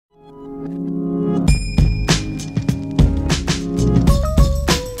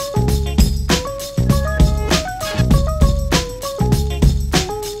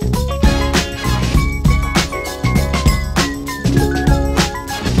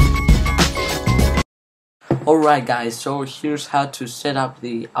Alright guys, so here's how to set up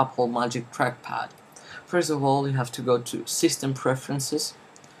the Apple Magic Trackpad. First of all, you have to go to System Preferences,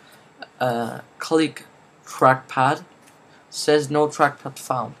 click Trackpad, says no trackpad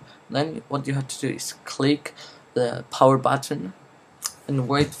found. Then what you have to do is click the power button and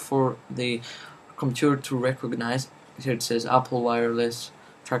wait for the computer to recognize. Here it says Apple Wireless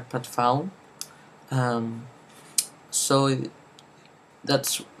Trackpad found. So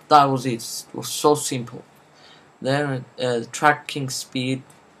that was it. It was so simple. Then tracking speed,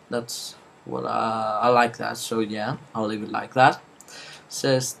 that's what I like that, so yeah, I'll leave it like that.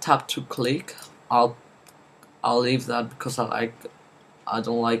 Says tap to click, I'll leave that because I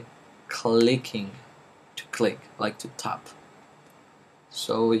don't like clicking to click, I like to tap.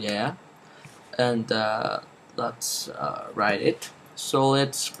 So yeah, and that's right it. So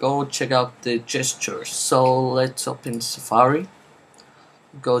let's go check out the gestures. So let's open Safari,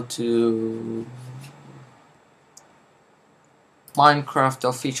 go to Minecraft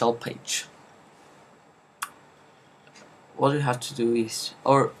official page. What you have to do is,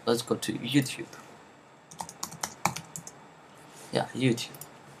 or let's go to YouTube. Yeah, YouTube.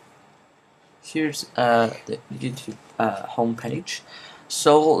 Here's the YouTube homepage.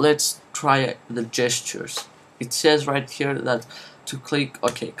 So let's try the gestures. It says right here that to click,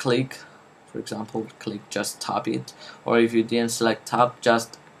 okay, click, for example, click, just tap it, or if you didn't select tap,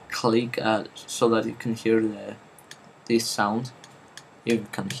 just click so that you can hear this sound. You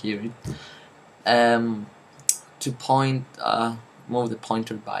can hear it. To point, move the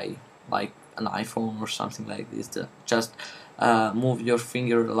pointer by like an iPhone or something like this. Just move your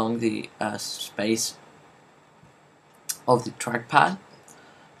finger along the space of the trackpad.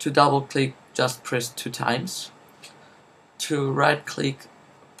 To double click, just press 2 times. To right click,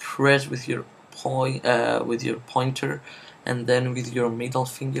 press with your pointer, and then with your middle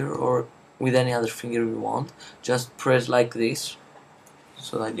finger or with any other finger you want, just press like this,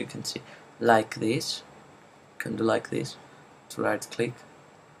 so that you can see, like this. You can do like this to right click.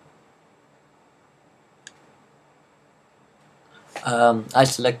 I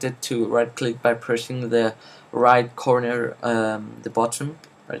selected to right click by pressing the right corner, the bottom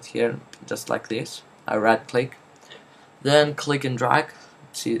right here, just like this. I right click, then click and drag.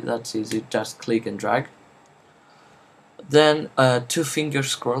 See, that's easy, just click and drag. Then 2 finger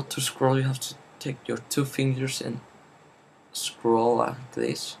scroll. To scroll you have to take your 2 fingers and scroll like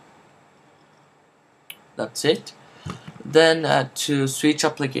this. That's it. Then to switch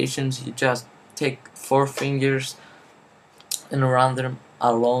applications, you just take 4 fingers and run them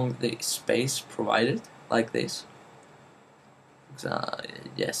along the space provided, like this.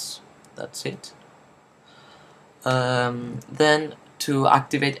 Yes, that's it. Then to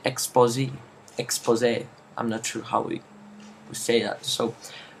activate expose, I'm not sure how we say that. So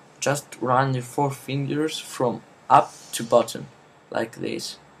just run your 4 fingers from up to bottom, like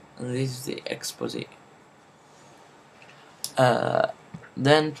this, and this is the expose.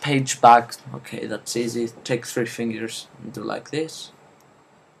 Then page back, okay, that's easy. Take 3 fingers and do like this,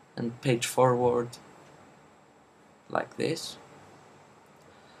 and page forward like this.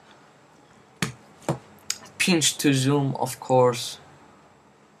 Pinch to zoom, of course,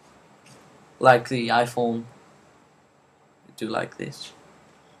 like the iPhone, do like this.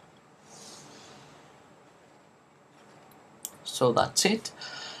 So that's it.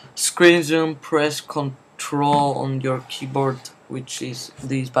 Screen zoom, press Control on your keyboard, which is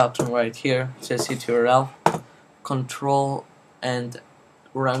this button right here, it says CTRL, Control, and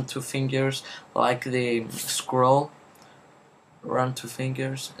run 2 fingers like the scroll, run 2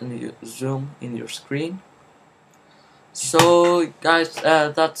 fingers and you zoom in your screen. So guys,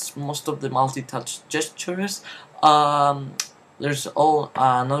 that's most of the multi-touch gestures. There's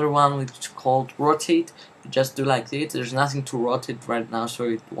another one which is called rotate. You just do like this. There's nothing to rotate right now, so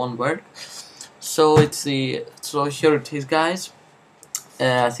it won't work. So here it is, guys.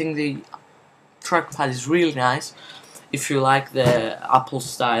 I think the trackpad is really nice. If you like the Apple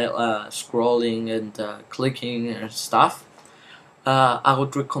style scrolling and clicking and stuff, I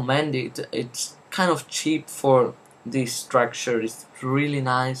would recommend it. It's kind of cheap for this structure. It's really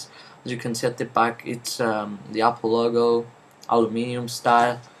nice. As you can see at the back, it's the Apple logo, aluminium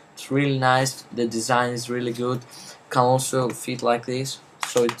style. It's really nice. The design is really good. Can also fit like this,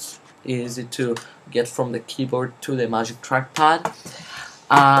 so it's easy to get from the keyboard to the Magic Trackpad.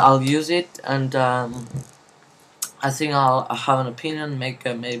 I'll use it, and I think I'll have an opinion, make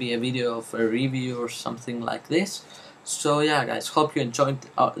maybe a video of a review or something like this. So yeah guys, hope you enjoyed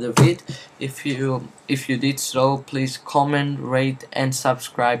the vid. If you did so, please comment, rate and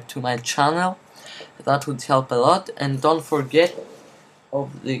subscribe to my channel. That would help a lot, and don't forget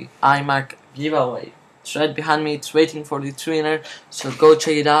of the iMac giveaway. It's right behind me. It's waiting for the trainer. So go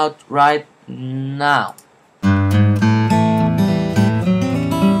check it out right now.